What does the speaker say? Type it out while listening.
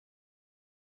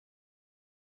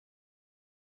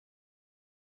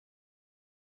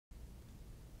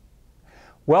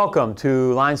Welcome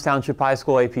to Lyons Township High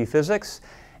School AP Physics,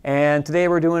 and today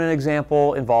we're doing an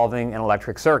example involving an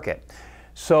electric circuit.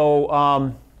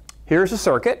 So here's a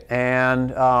circuit,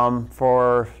 and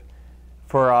for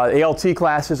ALT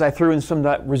classes I threw in some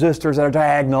resistors that are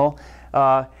diagonal.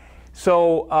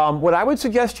 What I would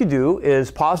suggest you do is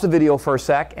pause the video for a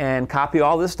sec and copy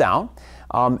all this down.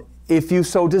 If you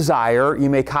so desire, you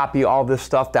may copy all this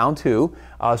stuff down too.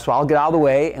 So I'll get out of the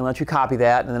way and let you copy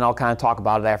that, and then I'll kind of talk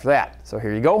about it after that. So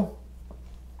here you go.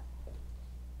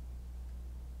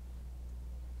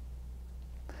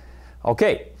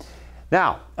 Okay.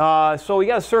 Now, so we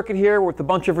got a circuit here with a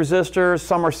bunch of resistors.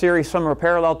 Some are series, some are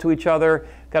parallel to each other.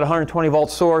 Got a 120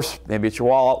 volt source, maybe it's your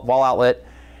wall outlet.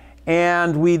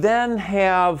 And we then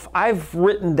have, I've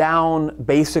written down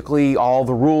basically all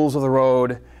the rules of the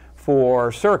road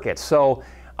for circuits. So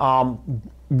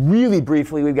really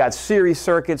briefly, we've got series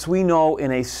circuits. We know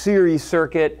in a series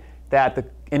circuit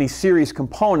that any series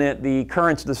component, the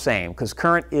current's the same, because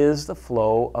current is the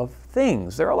flow of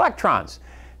things. They're electrons.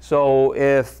 So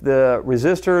if the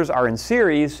resistors are in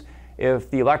series,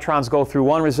 if the electrons go through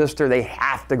one resistor, they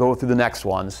have to go through the next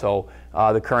one. So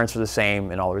the currents are the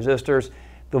same in all the resistors.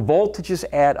 The voltages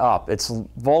add up. It's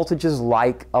voltages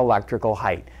like electrical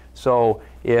height. So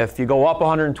if you go up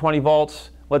 120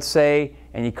 volts, let's say,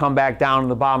 and you come back down to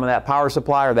the bottom of that power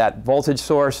supply or that voltage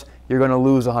source, you're going to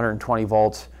lose 120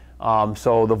 volts.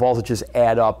 So the voltages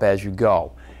add up as you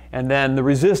go. And then the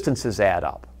resistances add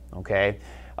up. Okay?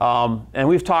 And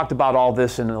we've talked about all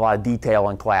this in a lot of detail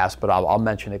in class, but I'll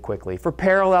mention it quickly. For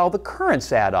parallel, the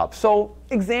currents add up. So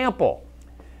example,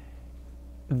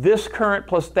 this current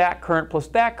plus that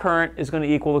current is going to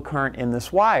equal the current in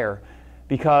this wire,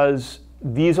 because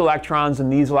these electrons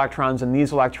and these electrons and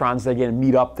these electrons, they're going to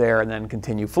meet up there and then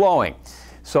continue flowing.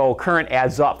 So current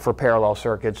adds up for parallel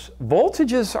circuits.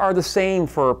 Voltages are the same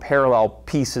for parallel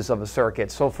pieces of a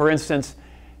circuit. So for instance,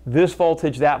 this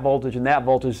voltage, that voltage, and that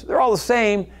voltage, they're all the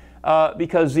same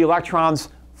because the electrons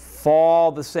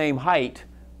fall the same height,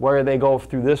 whether they go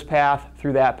through this path,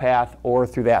 through that path, or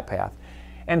through that path.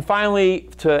 And finally,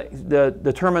 to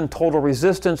determine total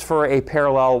resistance for a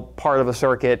parallel part of a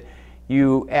circuit,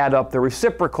 you add up the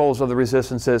reciprocals of the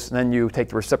resistances, and then you take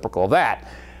the reciprocal of that.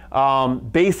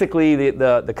 Basically,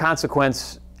 the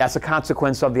consequence, that's a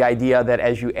consequence of the idea that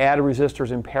as you add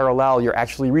resistors in parallel, you're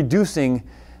actually reducing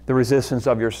the resistance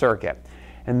of your circuit.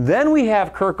 And then we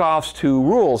have Kirchhoff's two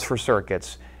rules for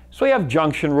circuits. So we have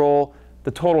junction rule.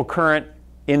 The total current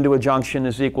into a junction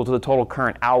is equal to the total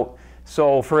current out.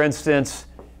 So for instance,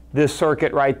 this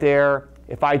circuit right there,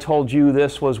 if I told you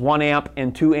this was 1 amp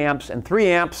and 2 amps and 3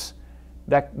 amps,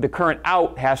 that the current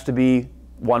out has to be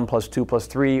 1 plus 2 plus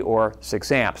 3 or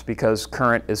 6 amps, because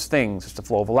current is things. It's the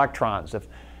flow of electrons. If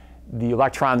the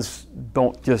electrons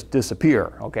don't just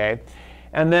disappear, okay?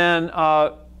 And then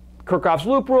Kirchhoff's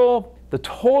loop rule, the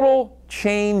total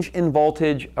change in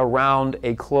voltage around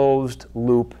a closed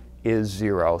loop is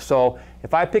 0. So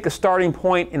if I pick a starting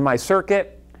point in my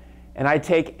circuit and I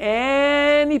take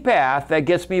any path that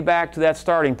gets me back to that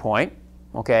starting point,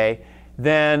 okay,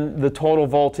 then the total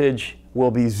voltage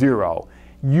will be 0.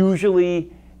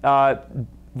 Usually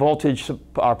voltage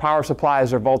power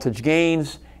supplies are voltage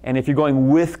gains, and if you're going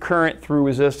with current through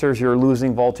resistors, you're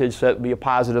losing voltage, so that would be a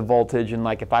positive voltage. And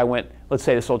like if I went, let's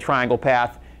say this little triangle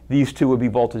path, these two would be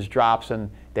voltage drops,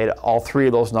 and all three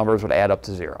of those numbers would add up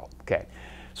to 0. Okay,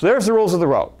 so there's the rules of the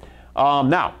road.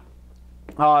 Now,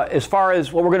 as far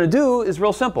as what we're going to do is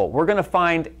real simple. We're going to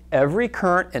find every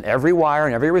current in every wire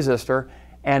and every resistor,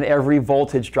 and every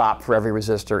voltage drop for every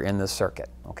resistor in this circuit.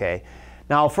 Okay.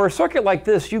 Now, for a circuit like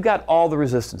this, you've got all the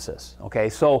resistances. Okay.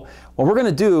 So what we're going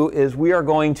to do is we are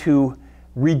going to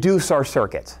reduce our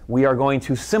circuit. We are going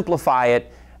to simplify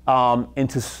it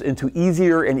into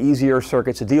easier and easier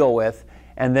circuits to deal with,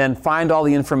 and then find all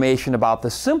the information about the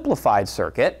simplified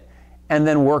circuit, and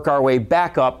then work our way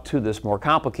back up to this more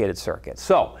complicated circuit.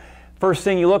 So first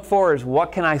thing you look for is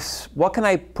what can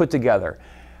I put together?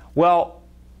 Well,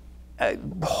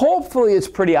 hopefully it's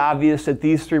pretty obvious that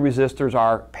these three resistors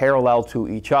are parallel to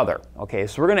each other. Okay,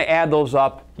 so we're going to add those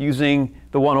up using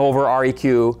the 1 over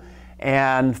Req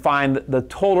and find the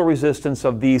total resistance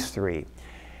of these three.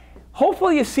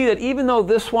 Hopefully you see that even though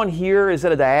this one here is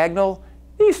at a diagonal,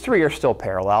 these three are still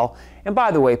parallel. And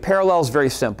by the way, parallel is very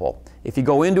simple. If you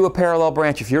go into a parallel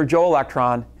branch, if you're Joe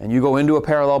electron and you go into a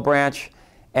parallel branch,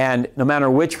 and no matter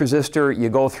which resistor you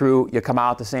go through, you come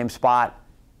out the same spot,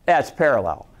 that's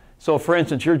parallel. So for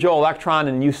instance, you're Joe electron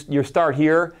and you start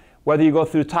here, whether you go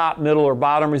through top, middle, or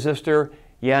bottom resistor,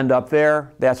 you end up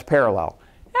there, that's parallel.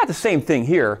 Not the same thing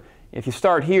here. If you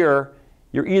start here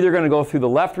you're either going to go through the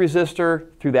left resistor,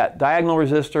 through that diagonal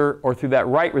resistor, or through that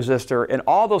right resistor. In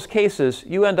all those cases,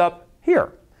 you end up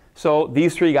here. So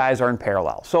these three guys are in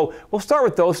parallel. So we'll start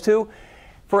with those two.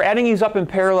 For adding these up in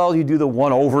parallel, you do the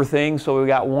 1 over thing. So we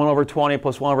got 1 over 20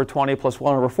 plus 1 over 20 plus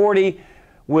 1 over 40,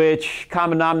 which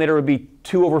common denominator would be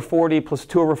 2 over 40 plus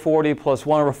 2 over 40 plus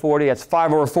 1 over 40. That's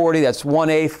 5 over 40. That's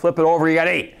 1/8. Flip it over, you got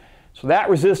 8. So that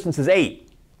resistance is 8.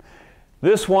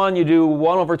 This one, you do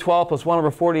 1 over 12 plus 1 over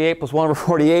 48 plus 1 over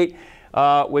 48,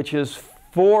 which is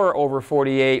 4 over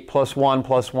 48 plus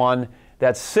 1.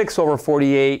 That's 6 over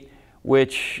 48,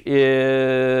 which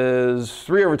is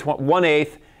 3 over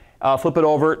 1/8. Flip it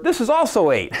over. This is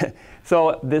also 8.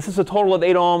 So this is a total of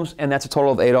 8 ohms, and that's a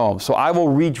total of 8 ohms. So I will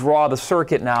redraw the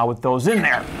circuit now with those in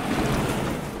there.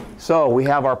 So we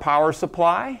have our power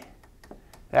supply.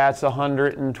 That's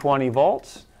 120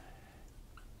 volts.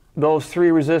 Those 3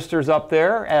 resistors up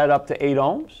there add up to 8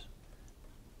 ohms.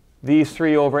 These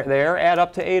 3 over there add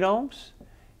up to 8 ohms.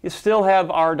 You still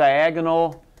have our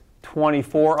diagonal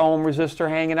 24 ohm resistor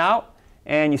hanging out,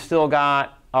 and you still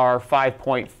got our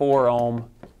 5.4 ohm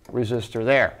resistor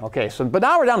there. Okay, so but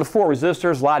now we're down to 4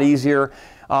 resistors, a lot easier.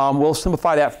 We'll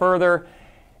simplify that further.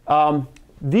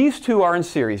 These two are in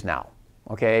series now.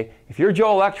 Okay, if you're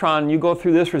Joe Electron and you go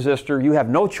through this resistor, you have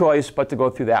no choice but to go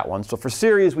through that one. So for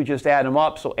series, we just add them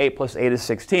up. So 8 plus 8 is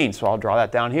 16. So I'll draw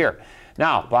that down here.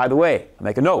 Now, by the way,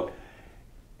 make a note.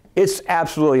 It's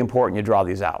absolutely important you draw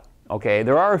these out. Okay,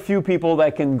 there are a few people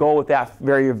that can go with that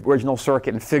very original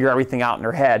circuit and figure everything out in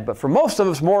their head. But for most of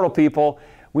us mortal people,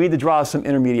 we need to draw some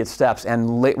intermediate steps.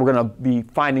 And we're going to be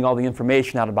finding all the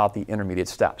information out about the intermediate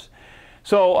steps.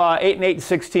 So 8 and 8 and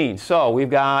 16. So we've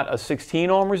got a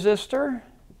 16 ohm resistor.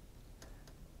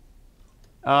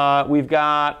 We've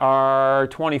got our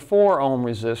 24 ohm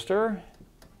resistor.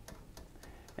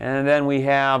 And then we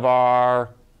have our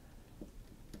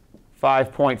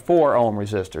 5.4 ohm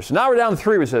resistor. So now we're down to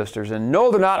 3 resistors. And no,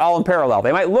 they're not all in parallel.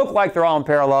 They might look like they're all in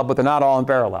parallel, but they're not all in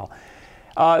parallel.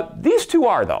 These two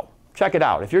are, though. Check it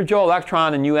out. If you're Joe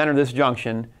Electron and you enter this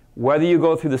junction, whether you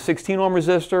go through the 16 ohm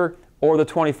resistor or the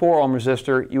 24 ohm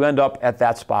resistor, you end up at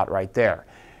that spot right there.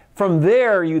 From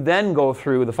there, you then go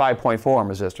through the 5.4 ohm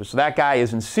resistor. So that guy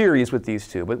is in series with these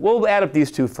two. But we'll add up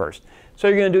these two first. So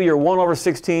you're going to do your 1 over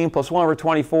 16 plus 1 over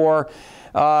 24.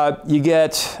 You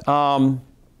get,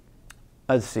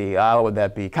 let's see, what would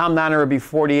that be? Common denominator would be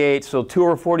 48. So 2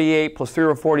 over 48 plus 3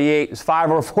 over 48 is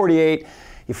 5 over 48.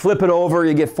 You flip it over,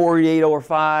 you get 48 over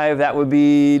 5. That would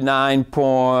be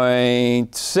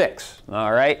 9.6.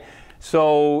 All right.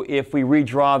 So if we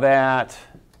redraw that,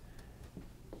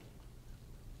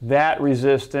 that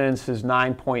resistance is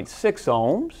 9.6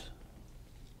 ohms.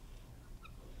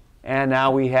 And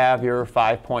now we have your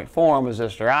 5.4 ohm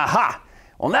resistor. Aha!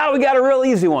 Well, now we got a real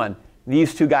easy one.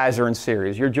 These two guys are in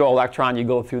series. You're Joe Electron, you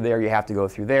go through there, you have to go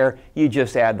through there. You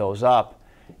just add those up.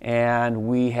 And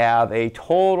we have a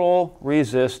total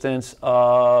resistance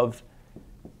of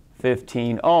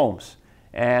 15 ohms.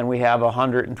 And we have a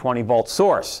 120 volt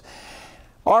source.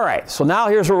 All right, so now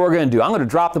here's what we're going to do. I'm going to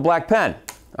drop the black pen.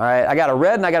 All right, I got a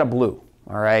red and I got a blue.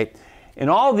 All right, in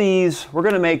all these, we're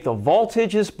going to make the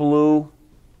voltages blue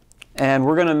and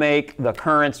we're going to make the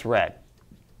currents red.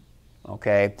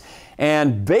 Okay,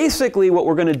 and basically what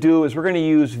we're going to do is we're going to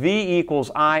use V equals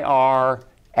IR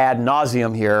ad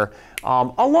nauseum here,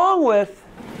 along with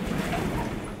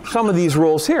some of these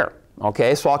rules here.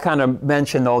 Okay, so I'll kind of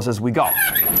mention those as we go.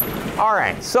 All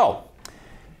right, so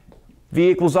V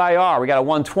equals IR. We got a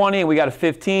 120 and we got a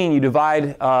 15. You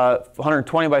divide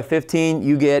 120 by 15,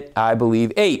 you get, I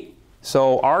believe, 8.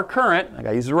 So our current, I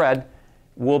got to use the red,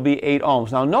 will be 8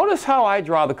 ohms. Now notice how I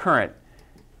draw the current.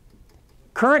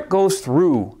 Current goes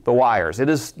through the wires.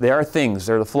 They are things.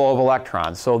 They're the flow of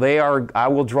electrons. So they are, I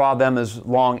will draw them as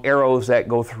long arrows that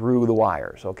go through the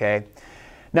wires, okay?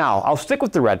 Now, I'll stick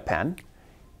with the red pen.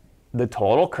 The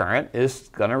total current is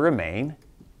going to remain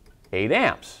 8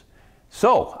 amps.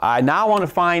 So I now want to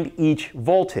find each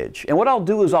voltage. And what I'll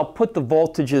do is I'll put the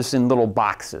voltages in little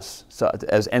boxes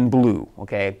in blue,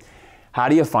 okay? How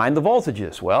do you find the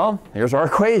voltages? Well, here's our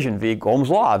equation, Ohm's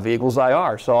law, V equals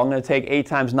IR. So I'm going to take 8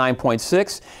 times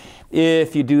 9.6.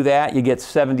 If you do that, you get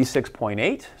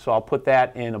 76.8. So I'll put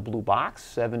that in a blue box,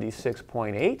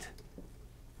 76.8.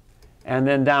 And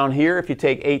then down here, if you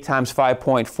take 8 times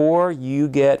 5.4, you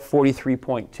get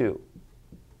 43.2.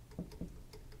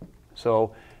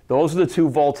 So those are the two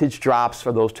voltage drops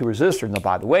for those two resistors. Now,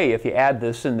 by the way, if you add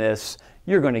this and this,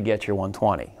 you're going to get your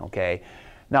 120, okay?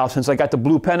 Now, since I got the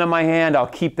blue pen in my hand, I'll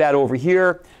keep that over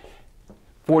here.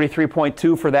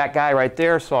 43.2 for that guy right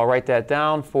there, so I'll write that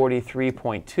down,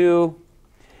 43.2.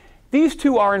 These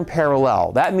two are in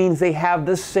parallel. That means they have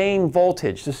the same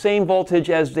voltage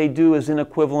as they do as in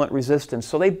equivalent resistance.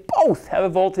 So they both have a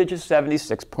voltage of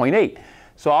 76.8.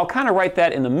 So I'll kind of write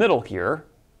that in the middle here.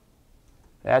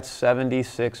 That's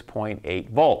 76.8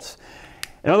 volts.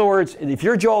 In other words, if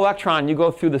you're Joe Electron, you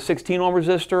go through the 16 ohm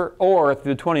resistor or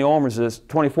through the 24 ohm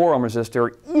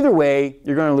resistor, either way,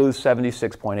 you're going to lose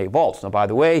 76.8 volts. Now, by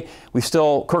the way,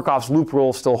 Kirchhoff's loop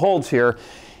rule still holds here.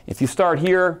 If you start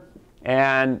here,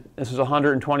 and this is a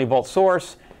 120 volt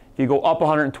source, if you go up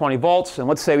 120 volts, and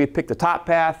let's say we pick the top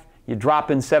path, you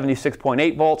drop in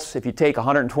 76.8 volts. If you take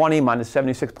 120 minus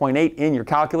 76.8 in your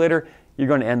calculator, you're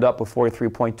going to end up with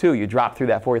 43.2. You drop through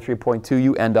that 43.2,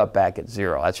 you end up back at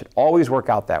 0. That should always work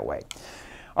out that way.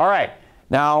 All right,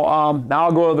 now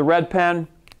I'll go to the red pen.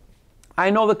 I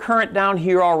know the current down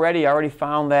here already. I already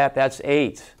found that. That's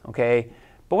 8, okay?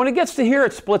 But when it gets to here,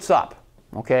 it splits up,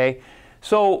 okay?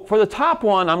 So for the top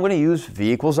one, I'm going to use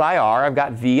V equals IR. I've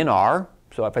got V and R.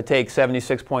 So if I take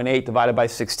 76.8 divided by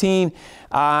 16,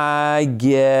 I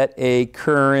get a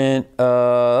current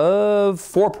of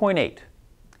 4.8.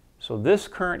 So this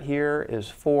current here is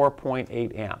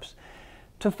 4.8 amps.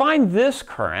 To find this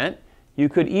current, you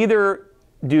could either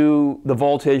do the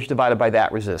voltage divided by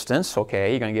that resistance.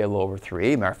 Okay, you're going to get a little over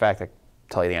 3. Matter of fact, I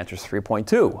tell you the answer is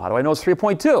 3.2. How do I know it's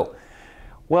 3.2?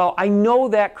 Well, I know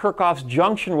that Kirchhoff's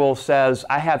junction rule says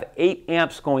I have 8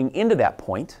 amps going into that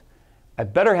point. I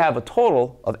better have a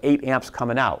total of 8 amps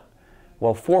coming out.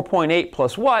 Well, 4.8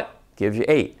 plus what gives you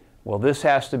 8? Well, this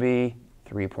has to be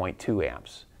 3.2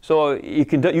 amps. So you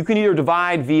can either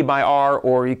divide V by R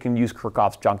or you can use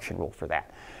Kirchhoff's junction rule for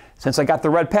that. Since I got the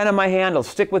red pen in my hand, I'll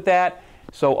stick with that.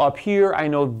 So up here, I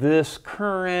know this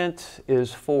current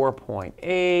is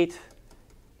 4.8.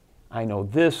 I know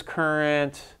this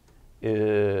current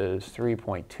is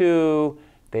 3.2.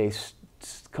 They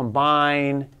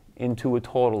combine into a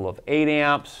total of 8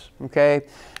 amps. Okay.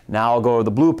 Now I'll go to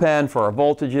the blue pen for our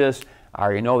voltages. I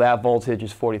already know that voltage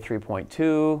is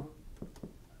 43.2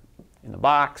 in the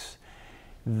box.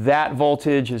 That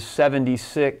voltage is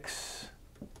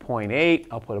 76.8.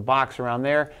 I'll put a box around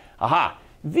there. Aha!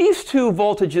 These two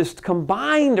voltages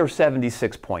combined are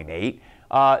 76.8.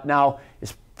 Now,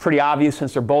 it's pretty obvious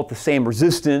since they're both the same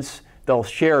resistance, they'll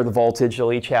share the voltage.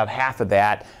 They'll each have half of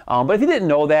that. But if you didn't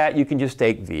know that, you can just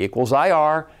take V equals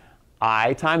IR.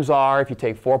 I times R. If you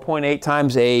take 4.8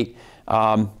 times 8,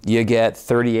 you get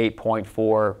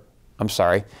 38.4. I'm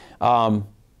sorry.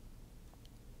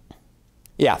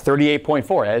 Yeah,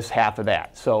 38.4. That is half of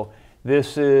that. So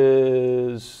this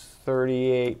is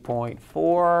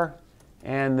 38.4,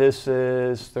 and this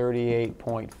is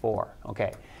 38.4.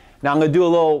 Okay. Now I'm going to do a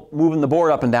little moving the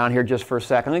board up and down here just for a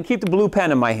second. I'm going to keep the blue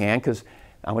pen in my hand because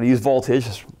I'm going to use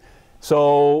voltage.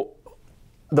 So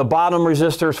the bottom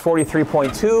resistor is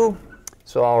 43.2.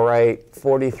 So I'll write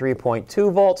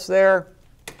 43.2 volts there.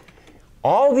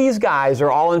 All these guys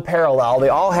are all in parallel. They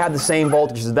all have the same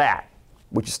voltage as that,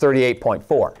 which is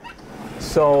 38.4.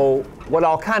 So what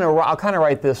I'll kind of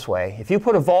write this way. If you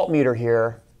put a voltmeter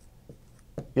here,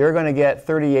 you're going to get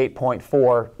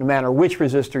 38.4 no matter which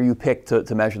resistor you pick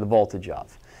to measure the voltage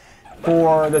of.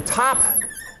 For the top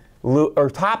little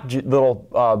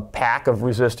pack of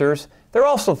resistors, they're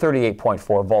also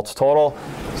 38.4 volts total.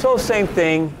 So same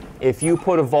thing, if you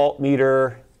put a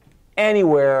voltmeter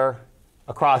anywhere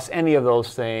across any of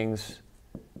those things,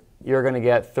 you're going to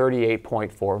get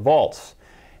 38.4 volts.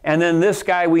 And then this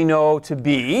guy we know to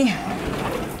be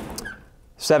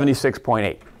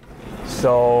 76.8.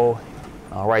 So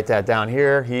I'll write that down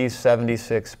here. He's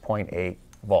 76.8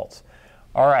 volts.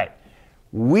 All right.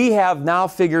 We have now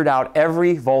figured out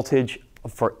every voltage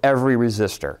for every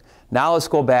resistor. Now let's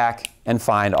go back and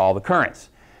find all the currents.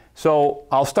 So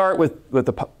I'll start with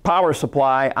the power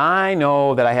supply. I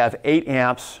know that I have 8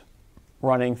 amps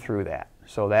running through that.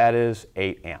 So that is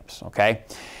 8 amps, okay?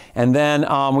 And then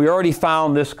we already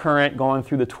found this current going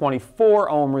through the 24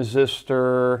 ohm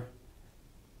resistor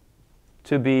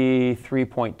to be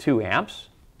 3.2 amps,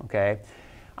 okay?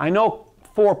 I know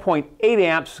 4.8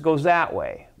 amps goes that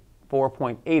way.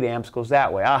 4.8 amps goes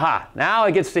that way. Aha, now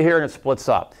it gets to here and it splits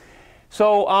up.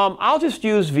 So I'll just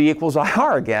use V equals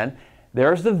IR again.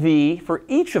 There's the V for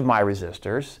each of my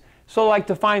resistors. So like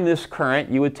to find this current,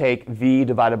 you would take V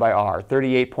divided by R,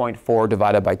 38.4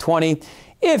 divided by 20.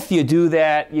 If you do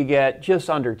that, you get just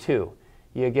under 2.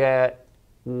 You get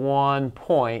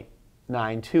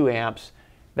 1.92 amps.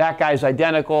 That guy's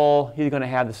identical. He's going to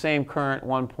have the same current,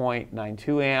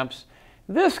 1.92 amps.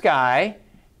 This guy,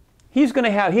 he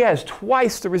has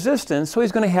twice the resistance, so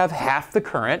he's going to have half the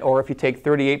current, or if you take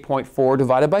 38.4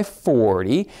 divided by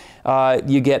 40,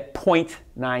 you get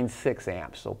 0.96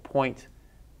 amps. So 0.96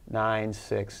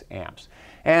 4.96 amps.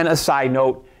 And a side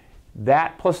note,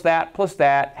 that plus that plus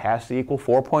that has to equal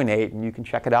 4.8, and you can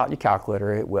check it out in your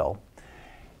calculator, it will.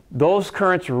 Those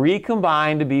currents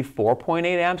recombine to be 4.8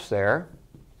 amps there.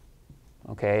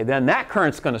 Okay, then that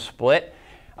current's going to split.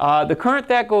 The current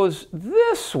that goes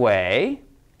this way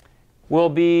will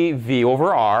be V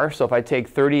over R. So if I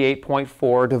take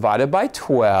 38.4 divided by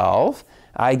 12,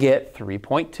 I get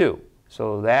 3.2.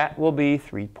 So that will be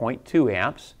 3.2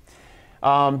 amps.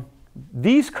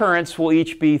 These currents will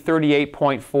each be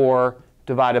 38.4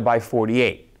 divided by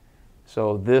 48.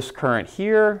 So this current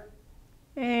here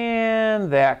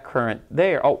and that current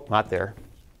there, oh, not there,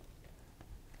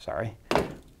 sorry,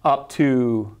 up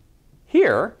to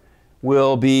here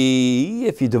will be,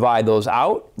 if you divide those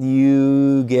out,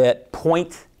 you get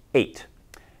 0.8.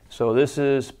 So this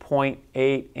is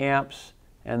 0.8 amps,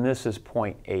 and this is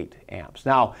 0.8 amps.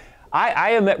 Now,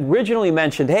 I originally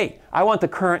mentioned, hey, I want the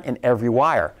current in every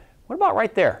wire. What about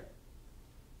right there?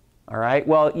 All right,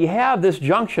 well, you have this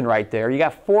junction right there. You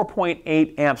got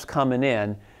 4.8 amps coming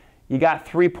in. You got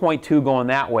 3.2 going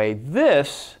that way.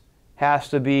 This has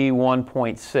to be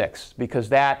 1.6 because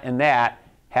that and that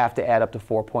have to add up to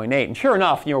 4.8. And sure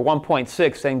enough,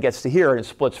 1.6 then gets to here and it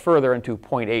splits further into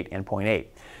 0.8 and 0.8.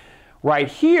 Right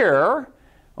here,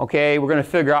 okay, we're going to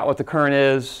figure out what the current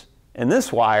is in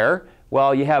this wire.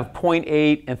 Well, you have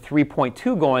 0.8 and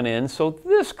 3.2 going in, so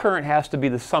this current has to be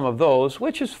the sum of those,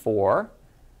 which is 4.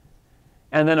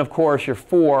 And then, of course, your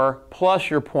 4 plus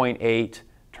your 0.8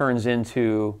 turns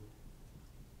into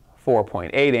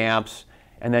 4.8 amps.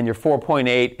 And then your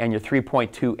 4.8 and your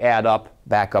 3.2 add up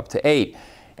back up to 8.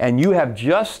 And you have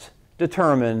just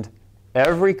determined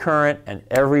every current and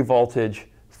every voltage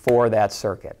for that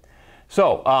circuit.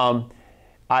 So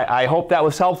I hope that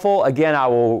was helpful. Again,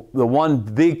 the one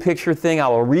big picture thing I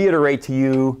will reiterate to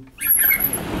you,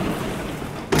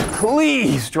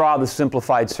 please draw the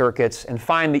simplified circuits and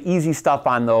find the easy stuff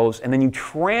on those, and then you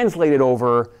translate it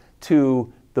over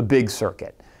to the big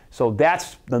circuit. So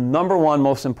that's the number one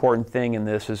most important thing in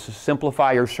this, is to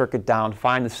simplify your circuit down,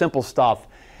 find the simple stuff,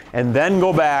 and then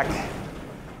go back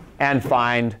and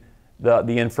find the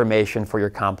information for your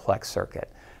complex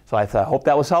circuit. So I hope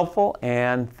that was helpful,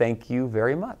 and thank you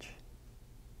very much.